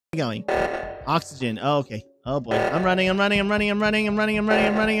going? Oxygen. Oh, okay. Oh boy. I'm running. I'm on my way.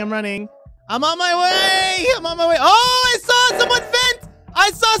 Oh, I saw someone vent.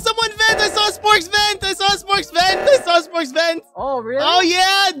 I saw Sporks vent. Oh, really? Oh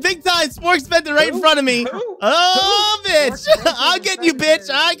yeah, big time. Sporks vented right in front of me. Oh, bitch. I'm getting you, bitch.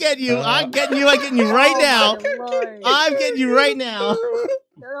 I'm getting you right now. I'm getting you right now.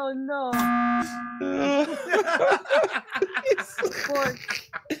 Oh no.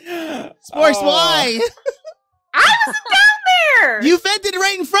 Sporks, why? I was down there. You vented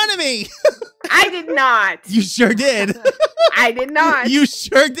right in front of me. I did not. You sure did. I did not. You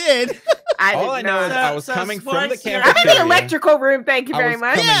sure did. All I know is I was coming from the cafeteria. I'm in the electrical room. Thank you very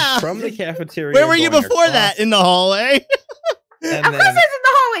much. Yeah. From the cafeteria. Where were you before that? In the hallway. Of course, I was in the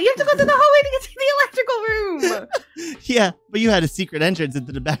hallway. You have to go to the hallway to get to the electrical room. Yeah, but you had a secret entrance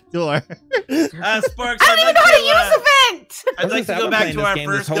into the back door. Sparks, I don't even know how to use a vent. I'd like to go back to our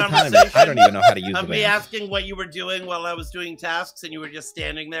first conversation. I don't even know how to use of the me vent. asking what you were doing while I was doing tasks, and you were just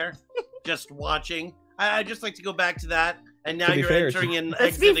standing there, just watching. I'd just like to go back to that. And now you're entering and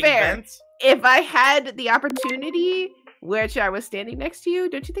exiting vents. If I had the opportunity, which I was standing next to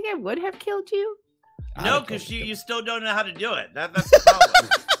you, don't you think I would have killed you? No, because you still don't know how to do it. That's the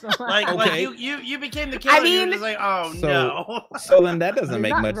problem. like you became the killer. I mean, you're just like, oh no. So then that doesn't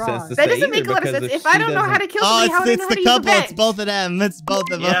make much sense to say. That doesn't make a lot of sense. If I don't know how to kill somebody, how do I know how to use a vent? It's both of them. It's both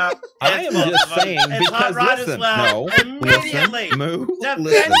of them. Yeah, I am just saying because listen, no, immediately, move,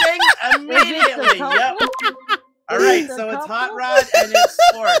 defending immediately. Yep. All right, so it's Hot Rod and it's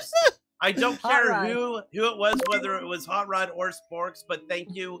Sporks. I don't care who it was, whether it was Hot Rod or Sporks, but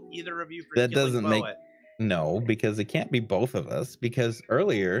thank you, either of you, for that killing doesn't Poet. make no, because it can't be both of us. Because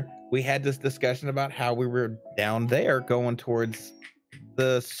earlier we had this discussion about how we were down there going towards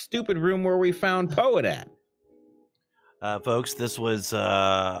the stupid room where we found Poet at. Folks, this was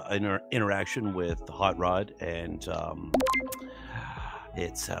an interaction with Hot Rod, and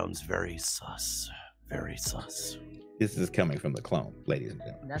it sounds very sus. Very sus. This is coming from the clone, ladies and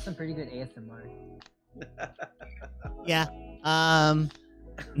gentlemen. That's some pretty good ASMR. Yeah.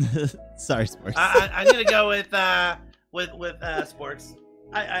 Sorry, Sporks. I'm gonna go with Sporks.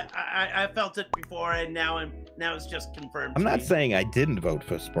 I felt it before, and now it's just confirmed. I'm not saying I didn't vote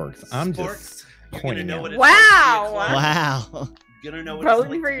for Sporks. I'm Sporks, just pointing out. Wow. Gonna know what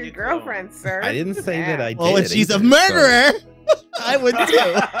voting for your girlfriend, sir. I didn't say that I did. Well, if she's a murderer, I would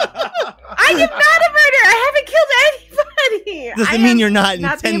too. I am not a murderer. I haven't killed anybody. Doesn't mean you're not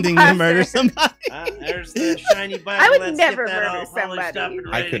intending to murder somebody. There's the shiny Bible. I would never murder somebody.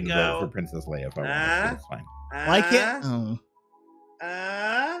 I couldn't vote for Princess Leia if I wanted to. It's fine. Why can't?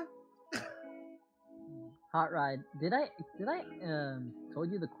 Hot Rod, did I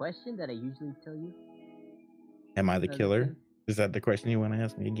told you the question that I usually tell you? Am I the killer? Is that the question you want to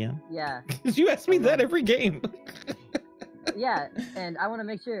ask me again? Yeah. Because you ask me that every game. Yeah, and I want to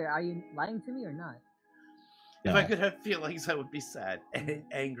make sure, are you lying to me or not? If I could have feelings, I would be sad and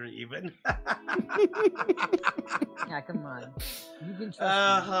angry even. Yeah, come on. You can trust me.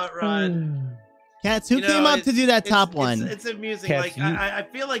 Hot Rod. Cats, who came up to do that top one? It's amusing. Cats, like I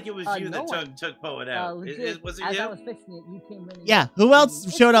feel like it was you no that took Poet out. Legit, Was it as you? I was fixing it, you came in. Yeah, who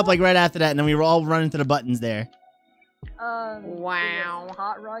else showed up like right after that, and then we were all running to the buttons there. Wow.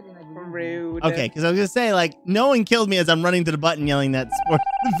 Hot Rod and I believe Rude. Okay, because I was gonna say, like, no one killed me as I'm running to the button yelling that Sporks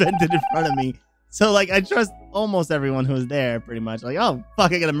vented in front of me. So, like, I trust almost everyone who was there, pretty much. Like, oh,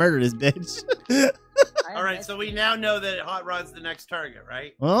 fuck, I gotta murder this bitch. All right, so we now know that Hot Rod's the next target,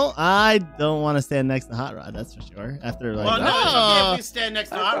 right? Well, I don't want to stand next to Hot Rod, that's for sure. After, like, Well, no, it's okay if we stand next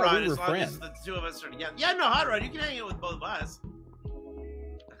to Hot thought Rod we were as long friends. as the two of us are together. Yeah, no, Hot Rod, you can hang out with both of us.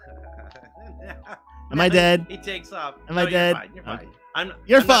 Am I dead? He takes off. Am I dead? You're fine.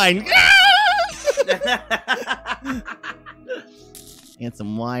 You're I'm fine. And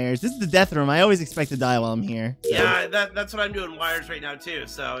some wires. This is the death room. I always expect to die while I'm here. Yeah, that's what I'm doing wires right now too.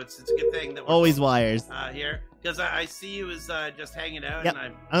 So it's a good thing that we're Always wires. here because I see you as just hanging out, Yep.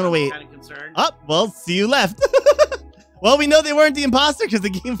 and I'm gonna wait. kind of concerned. Oh, well, see you left. Well, we know they weren't the imposter because the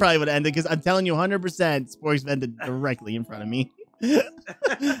game probably would have ended. Because I'm telling you, 100% Sporks vented directly in front of me.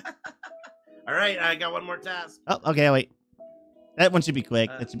 All right, I got one more task. Oh, okay, wait. That one should be quick.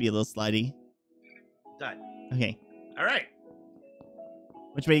 That should be a little slidey. Done. Okay. All right.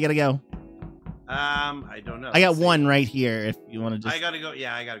 Which way you gotta go? I don't know. I got Let's see. one right here. If you want to just. I gotta go.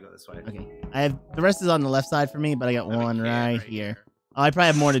 Yeah, I gotta go this way. Okay. I have the rest is on the left side for me, but I got one right here. Oh, I probably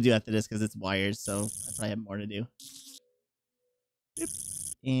have more to do after this because it's wires, so I probably have more to do.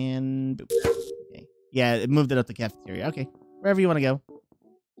 Boop. And boop. Okay. Yeah, it moved it up the cafeteria. Okay. Wherever you want to go.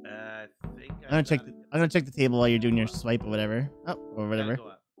 I think I'm gonna check the table while you're doing your swipe or whatever. Oh, or whatever.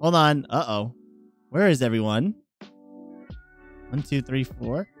 Hold on. Uh-oh. Where is everyone? 1, 2, 3,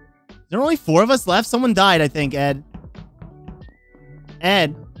 4. Is there only 4 of us left? Someone died, I think, Ed.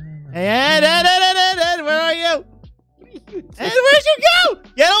 Ed. Hey, Ed, where are you? Ed, where'd you go?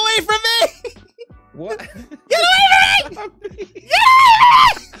 Get away from me! What? Get away from me! Get away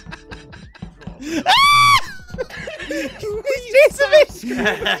from me! He's chasing me!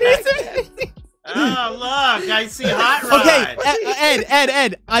 Chasing me! Oh, look, I see Hot Rod. Okay,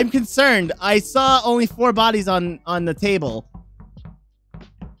 Ed, I'm concerned. I saw only 4 bodies on the table.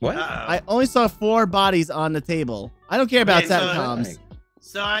 What? I only saw 4 bodies on the table. I don't care about sat comms.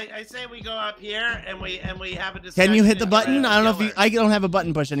 So I say we go up here and we have a discussion. Can you hit the button? I don't know if you. I don't have a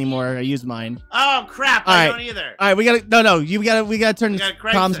button push anymore. I use mine. Oh crap! All I right. don't either. All right, we gotta. No, we gotta turn the gotta comms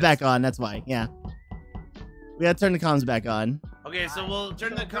crisis. back on. That's why. Yeah. We gotta turn the comms back on. Okay, so we'll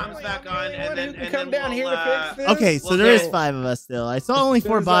turn the comms back on and then come down here to fix this. Okay, so Well, there is no. 5 of us still. I saw only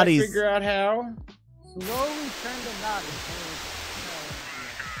 4 As soon as I bodies. Figure out how. Slowly turn the knob until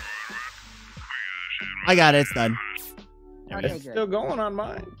I got it. It's done. Okay, It's good. still going on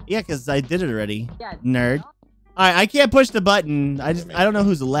mine. Yeah, because I did it already. Yeah, Nerd. All right, I can't push the button. I don't know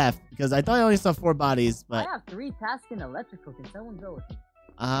who's left because I thought I only saw 4 bodies. I But have 3 tasks in electrical. Can someone go with me?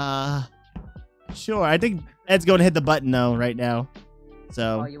 sure. I think Ed's going to hit the button though right now.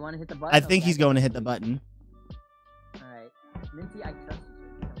 So Oh, you want to hit the button? I think Okay, he's going to hit the button. All right, Minty, I trust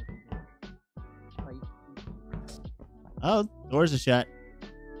you. Oh, doors are shut.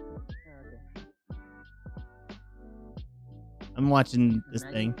 Okay. I'm watching this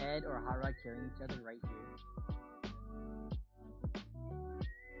Imagine thing. Ed or Hot Rod carrying each other right here.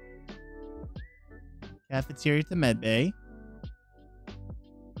 Cafeteria to medbay.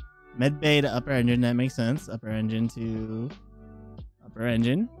 Medbay to upper engine. That makes sense. Upper engine to upper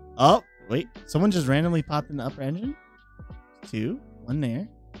engine. Oh, wait. Someone just randomly popped in the upper engine? 2. 1 there.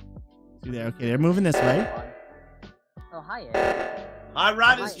 2 there. Okay, they're moving this way. Oh, hi, Ed. Hot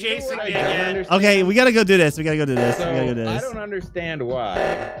Rod is chasing me again. Okay, we gotta go do this. We gotta go do this. So We gotta go do I this. don't understand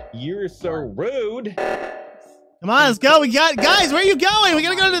why you're so rude. Come on, let's go. We got guys. Where are you going? We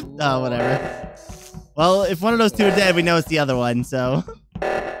gotta go to the. Oh, whatever. Well, if one of those 2 are dead, we know it's the other one. So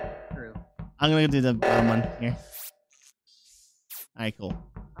True. I'm gonna go do the bottom one here. All right, cool.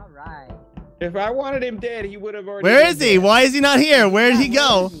 All right. If I wanted him dead, he would have already. Where been is he? dead. Why is he not here? Where did he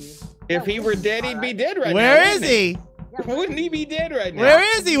go? If he were dead, he'd be dead right now. Where wouldn't is he? Wouldn't he be dead right now?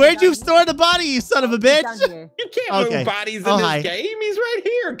 Where is he? Where'd you store the body, you son of a bitch? Down here. You can't Okay. move bodies in Oh, this hi. game. He's right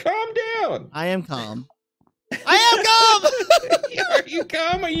here. Calm down. I am calm. I am calm. Are you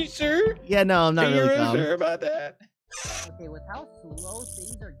calm? Are you sure? Yeah, no, I'm not Are you really really calm. sure about that? Okay, with how slow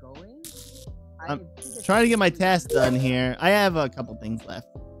things are going, I'm think it's Trying to get my pretty task good. done here. I have a couple things left.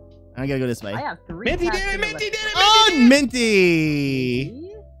 I gotta go this way. I have 3 Minty tasks did it. in Minty did it. Oh, Minty! See?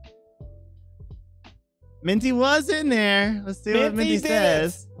 Minty was in there. Let's see what Minty Minty did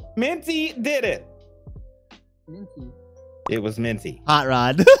says. Minty did it. Minty. It was Minty. Hot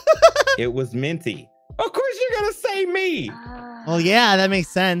Rod. It was Minty. Of course you're gonna say me. Well, yeah, that makes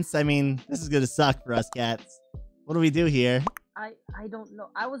sense. I mean, this is gonna suck for us cats. What do we do here? I don't know.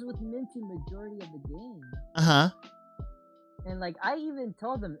 I was with Minty majority of the game, Uh-huh. and like I even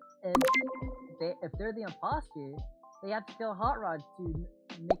told them if they're the imposter, they have to kill Hot Rod to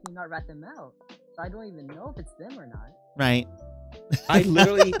make me not rat them out. So I don't even know if it's them or not. Right. I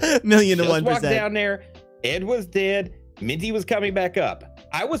literally million to just walked 1%. down there. Ed was dead. Minty was coming back up.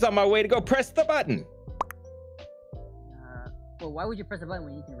 I was on my way to go press the button. Well, why would you press a button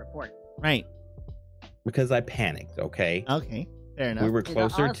when you can report? Right. Because I panicked, okay? Okay. Fair enough. We were Dude,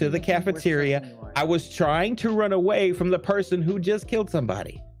 closer honestly, to the Minty, we're cafeteria. saying you are. I was trying to run away from the person who just killed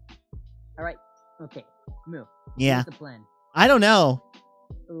somebody. All right. Okay. Move. Yeah. Here's the plan. I don't know.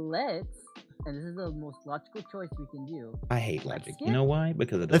 Let's, and this is the most logical choice we can do. I hate logic. skip? You know why?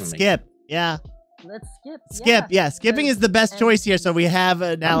 Because it Let's doesn't skip. Yeah. Let's skip. Skip. Yeah. Skipping is the best choice here, so we have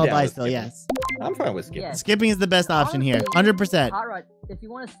an down alibi with still. skipping. Yes. I'm fine with skipping. Yes. Skipping is the best option here. Honestly, 100%. Hot Rod, if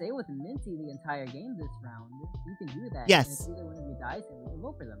you want to stay with Minty the entire game this round, you can do that. Yes. And if either one of you dies, then we can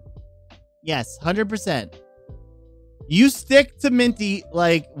vote for them. Yes. 100%. You stick to Minty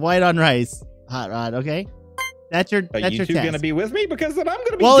like white on rice, Hot Rod. Okay. That's your. Are That's you your two task. gonna be with me? Because then I'm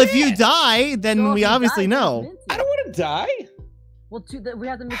gonna be Well, dead. if you die, then So if we you obviously die, then know. it's Minty. I don't want to die. Well, we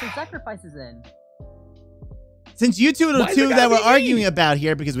have to make some sacrifices then. Since you two are the Why is it two gotta that we're be me? arguing about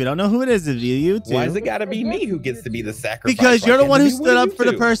here, because we don't know who it is, if you two. Why is it gotta be me who gets to be the sacrifice? Because Why you're the can't one it who be stood one of up you for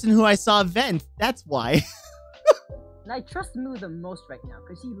the two? person who I saw vent. That's why. And I trust Moo the most right now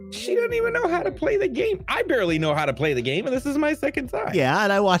because She doesn't even know how to play the game. I barely know how to play the game, and this is my second time. Yeah,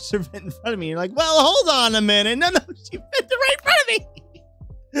 and I watched her vent in front of me. You're like, well, hold on a minute. No, she vented right in front of me.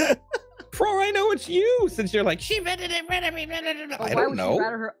 For all I know, it's you. Since you're like, she vented it, But I why don't would know. she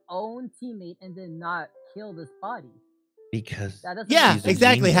rather her own teammate and then not kill this body? Because That doesn't Yeah, make She's a sense.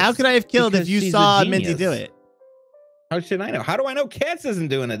 exactly. genius. How could I have killed Because if you she's a saw Minty genius. do it? how should I know? How do I know Cats isn't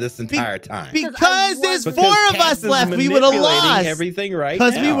doing it this entire time? Because Because I there's was- four of Cats us is left. We would have manipulating lost. everything right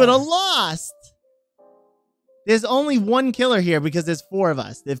Because we now. would have lost. There's only one killer here because there's four of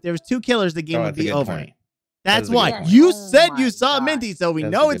us. If there was two killers, the game Oh, would that's a be good over. point. That's That's a why good point. you Oh said you my saw God. Minty, so we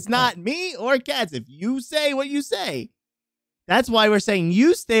That's a know good it's not point. me or Cats. If you say what you say, that's why we're saying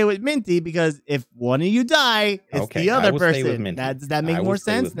you stay with Minty, because if one of you die, it's Okay, the I other will stay with person. Minty. Does that make I will more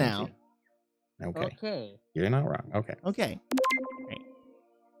stay sense with now? Minty. Okay. Okay. You're not wrong. Okay. Okay.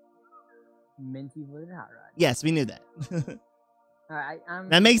 Minty voted Hot Rod. Yes, we knew that. Alright,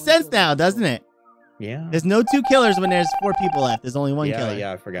 That makes sense now, doesn't it? Yeah. There's no two killers when there's four people left. There's only one yeah, killer.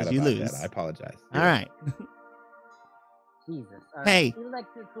 yeah, I forgot 'cause about you lose. that. I apologize. All right. Jesus. All Hey. right.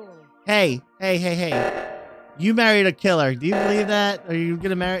 Electrical. Hey. You married a killer. Do you believe that? Are you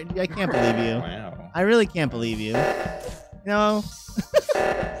gonna marry? I can't believe you. Wow. I really can't believe you. No,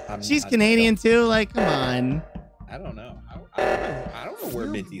 she's I Canadian too. Like, come on. don't know. I don't know where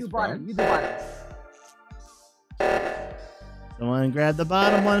You Minty's do bottom. from. You do bottom. Someone grab the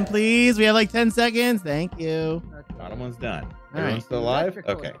bottom one, please. We have like 10 seconds. Thank you. Okay. Bottom one's done. All Everyone's right. still alive?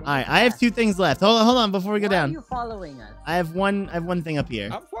 Electrical, Okay. thank All right, you I have fast. 2 things left. Hold on before we go Why down. are you following us? I have one thing up here.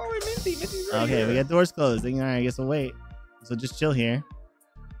 I'm following Minty. Minty's right Okay, here. we got doors closing. All right, I guess we'll wait. So just chill here.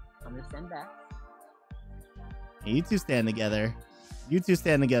 I'm gonna stand back. Hey, you two stand together. You two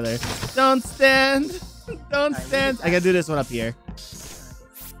stand together. Don't stand. Don't Alright, stand. leave it I gotta do this one up here. This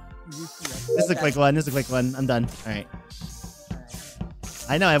This is a quick one. This is a quick one. I'm done. All right.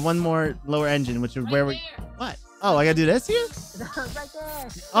 I know. I have one more lower engine, which is where we. What? Oh, I gotta do this here. right there.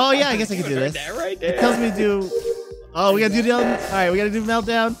 Oh yeah, I guess I can do this. Right It there. tells me to do. Oh, we gotta do the. All right, we gotta do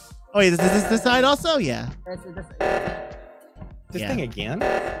meltdown. Oh wait, is this side also? Yeah. This Yeah. thing again?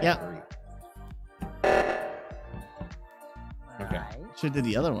 Yep. Okay. Alright. Should do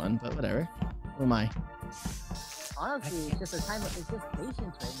the other one, but whatever. Who am I? Honestly, it's just a time. It's just patience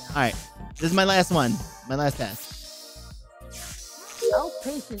right now. All right. This is my last one. My last task. How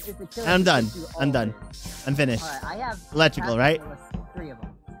patient is the killer? I'm to done. get through all I'm done. this? I'm finished. Alright, I have Electrical, tasks right? for us, 3 of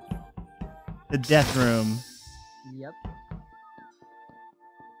them. The death room. Yep.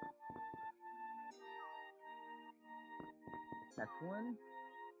 That's one.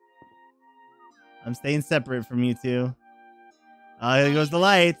 I'm staying separate from you two. Here goes the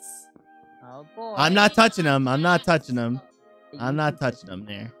lights. Oh boy. I'm not touching them. I'm not touching them. You I'm not keep touching them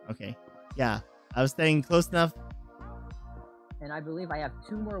there. Okay. Yeah. I was staying close enough. And I believe I have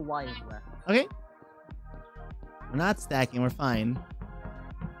 2 more wires left. Okay. We're not stacking. We're fine.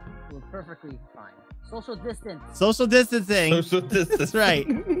 We're perfectly fine. Social distance. Social distancing. Social distance. That's right.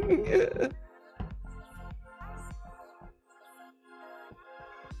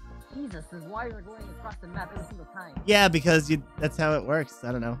 Jesus, these wires are going across the map every single time. Yeah, because that's how it works.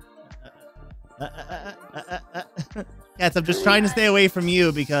 I don't know. Cats, I'm just trying to stay away from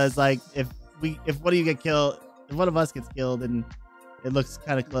you because, like, if one of you get killed, if one of us gets killed, and it looks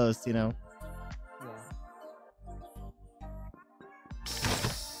kind of close, you know.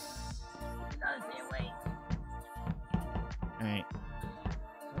 All right.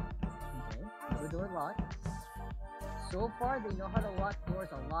 Okay, the door locked. So far, they know how to lock doors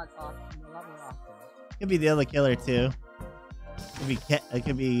a lot more often. Could be the other killer too. It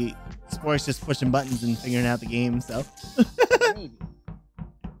could be Sporks just pushing buttons and figuring out the game. So Maybe.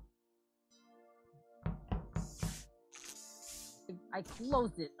 I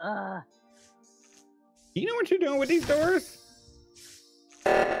closed it. You know what you're doing with these doors?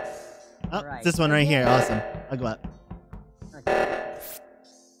 oh, Right. it's this one right here. Awesome. I'll go up. Okay.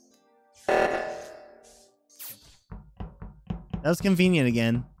 That was convenient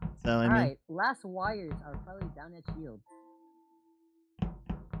again. So I mean, Alright, last wires are probably down at shield.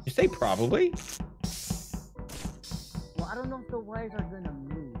 You say probably. Well, I don't know if the wires are gonna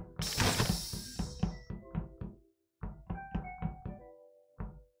move.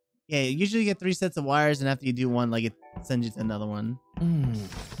 yeah, you usually get 3 sets of wires, and after you do one, like it sends you to another one. I don't even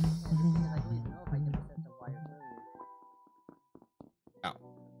know if I did a set of wires earlier. Oh.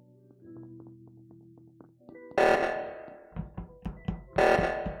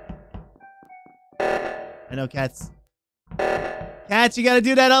 I know, Cats. Cats, you gotta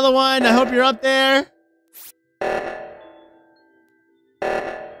do that other one. I hope you're up there. I'm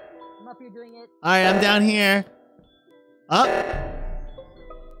up here doing it. All right, I'm down here. Up.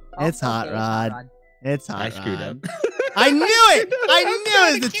 Oh, It's Hot Rod. It's Hot I Rod. screwed up. I knew it. I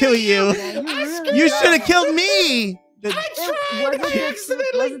knew it was the two of you. Yeah, you really You got should have it. killed me. The, I tried. was I it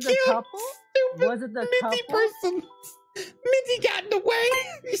accidentally the killed couple? stupid Was it the Minty couple? person. Minty got in the way.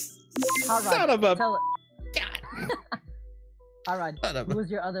 Hot Rod, Son of a tell it. God. Hot Rod, Son of who a. was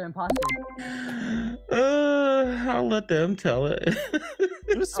your other imposter? I'll let them tell it.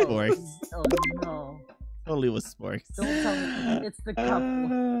 it was Sporks. Oh no! Totally was Sporks. Don't tell me it's the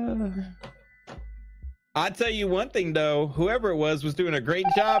couple. I'll tell you one thing though, whoever it was doing a great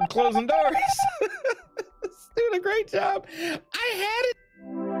job closing doors. Doing a great job. I had it.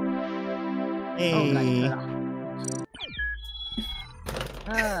 Hey.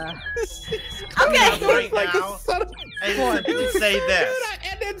 Okay. Right Like a now, son of- and to say this.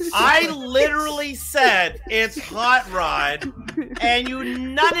 And then I literally said it's Hot Rod,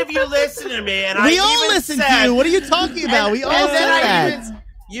 and none of you listen to me. And We I all even listened said, to you. What are you talking about? We all and said then I that. even-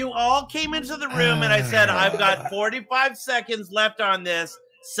 you all came into the room, and I said, I've got 45 seconds left on this.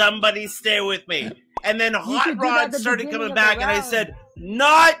 Somebody stay with me. And then Hot should do that at Rod the started beginning coming of the back, and I round. said,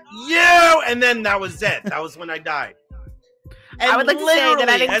 not you. And then that was it. That was when I died. And I would like to say that I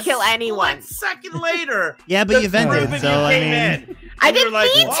literally, didn't a kill anyone. split second later, Yeah, but the you group vented, of so you I came mean, in. I And you're didn't like,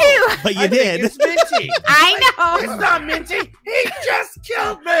 mean "Whoa, to. but you I think did. it's Minty. I It's know. not Minty. He just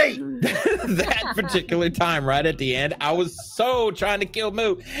killed me. that particular time, right at the end, I was so trying to kill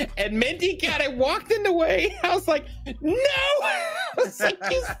Moo, and Minty kind of walked in the way. I was like, no! I was like,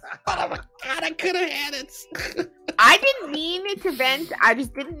 you son of a God, I could have had it. I didn't mean it to vent. I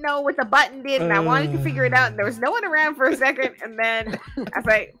just didn't know what the button did, and I wanted to figure it out. And there was no one around for a second, and then I was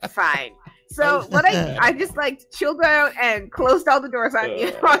like, fine. So what I just like chilled out and closed all the doors on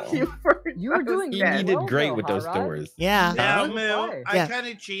you. On you for You were doing You Yeah. did well, great though, with those Hot Rod. doors. Yeah. Now, Huh? Moo, Why? I Yeah. kind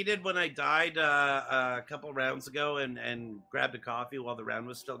of cheated when I died a couple rounds ago and grabbed a coffee while the round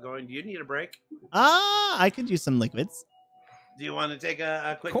was still going. Do you need a break? I could use some liquids. Do you want to take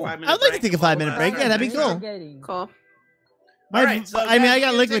a quick Cool. 5-minute break? I'd like to take a before 5-minute break. Yeah, that'd be cool. Cool. My, All right, so I mean, guys, I you got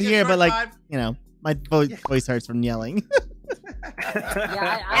gonna liquid take a here, short but like, five? you know, my voice hurts from yelling.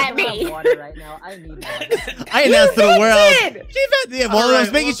 Yeah, I At don't me. have water right now. I need water. I announced to the world. Vented! She vented. Yeah, well, All I was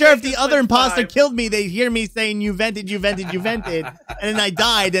right, making we'll sure if take the this other with imposter 5. killed me, they'd hear me saying, you vented, you vented, you vented. And then I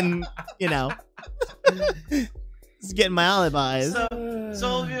died, and, you know, just getting my alibis. So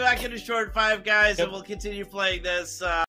we'll be back in a short 5, guys, and we'll continue playing this.